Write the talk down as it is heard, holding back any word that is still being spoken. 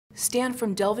Stan,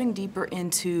 from delving deeper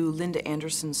into Linda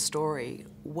Anderson's story,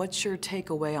 what's your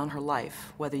takeaway on her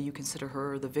life, whether you consider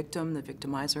her the victim, the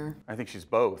victimizer? I think she's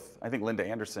both. I think Linda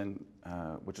Anderson,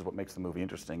 which is what makes the movie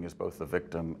interesting, is both the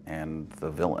victim and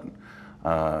the villain.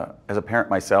 As a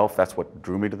parent myself, that's what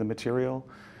drew me to the material,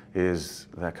 is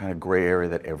that kind of gray area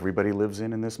that everybody lives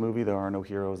in this movie. There are no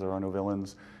heroes, there are no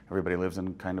villains. Everybody lives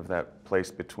in kind of that place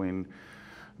between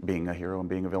being a hero and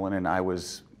being a villain, and I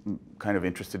was kind of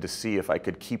interested to see if I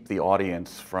could keep the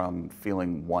audience from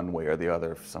feeling one way or the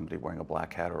other, if somebody wearing a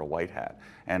black hat or a white hat.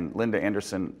 And Linda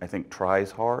Anderson, I think,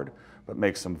 tries hard, but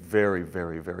makes some very,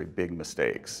 very, very big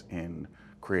mistakes in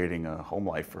creating a home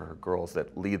life for her girls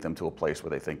that lead them to a place where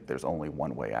they think there's only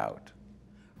one way out.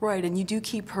 Right, and you do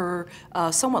keep her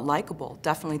somewhat likable,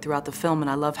 definitely throughout the film, and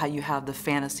I love how you have the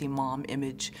fantasy mom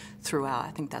image throughout.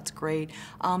 I think that's great.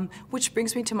 Which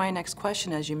brings me to my next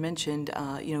question. As you mentioned,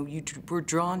 you were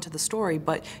drawn to the story,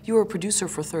 but you were a producer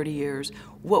for 30 years.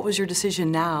 What was your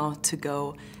decision now to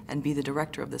go and be the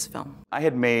director of this film? I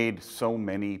had made so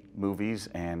many movies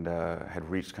and had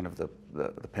reached kind of the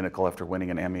pinnacle after winning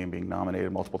an Emmy and being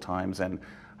nominated multiple times, and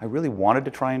I really wanted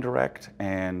to try and direct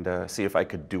and see if I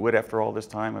could do it after all this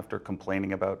time, after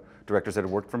complaining about directors that had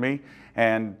worked for me,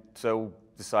 and so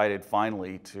decided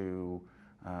finally to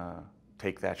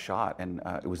take that shot. And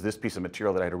it was this piece of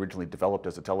material that I had originally developed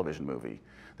as a television movie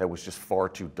that was just far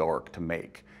too dark to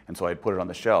make, and so I put it on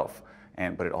the shelf,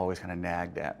 but it always kind of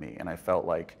nagged at me, and I felt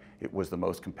like it was the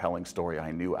most compelling story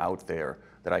I knew out there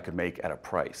that I could make at a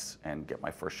price and get my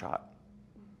first shot.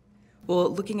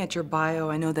 Well, looking at your bio,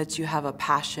 I know that you have a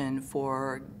passion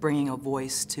for bringing a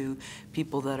voice to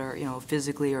people that are,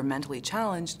 physically or mentally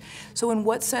challenged. So in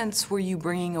what sense were you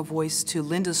bringing a voice to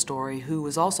Linda's story, who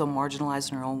was also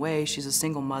marginalized in her own way? She's a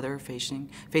single mother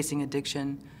facing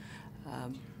addiction.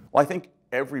 Well, I think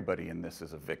everybody in this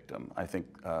is a victim. I think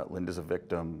Linda's a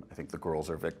victim. I think the girls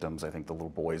are victims. I think the little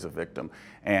boy's a victim.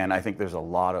 And I think there's a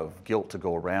lot of guilt to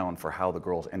go around for how the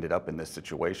girls ended up in this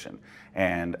situation.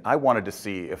 And I wanted to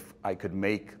see if I could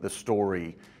make the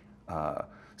story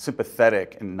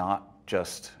sympathetic and not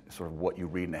just sort of what you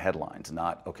read in the headlines.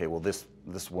 Not, okay, well, this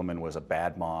woman was a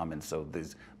bad mom, and so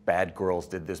these bad girls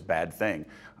did this bad thing.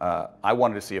 I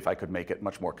wanted to see if I could make it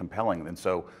much more compelling, and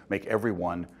so make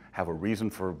everyone have a reason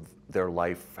for their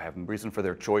life, have a reason for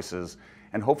their choices,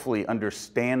 and hopefully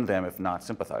understand them, if not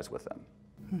sympathize with them.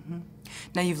 Mm-hmm.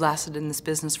 Now, you've lasted in this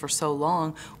business for so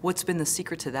long. What's been the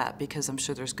secret to that? Because I'm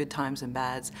sure there's good times and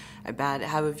bads.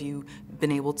 How have you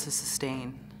been able to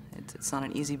sustain? It's not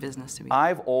an easy business to be in.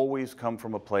 I've always come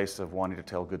from a place of wanting to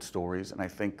tell good stories, and I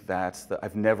think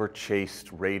I've never chased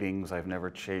ratings, I've never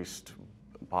chased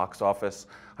box office.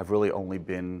 I've really only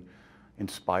been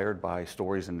inspired by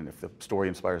stories, and if the story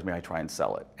inspires me, I try and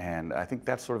sell it. And I think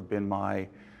that's sort of been my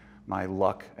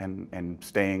luck and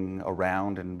staying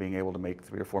around and being able to make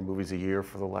 3 or 4 movies a year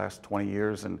for the last 20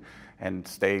 years and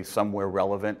stay somewhere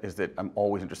relevant, is that I'm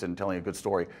always interested in telling a good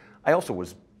story. I also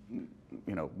was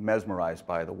mesmerized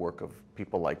by the work of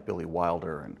people like Billy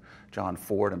Wilder and John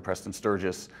Ford and Preston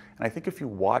Sturges. And I think if you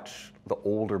watch the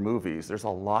older movies, there's a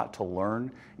lot to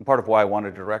learn. And part of why I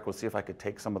wanted to direct was see if I could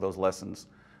take some of those lessons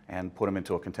and put them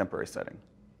into a contemporary setting.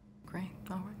 Great.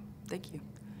 All right. Thank you.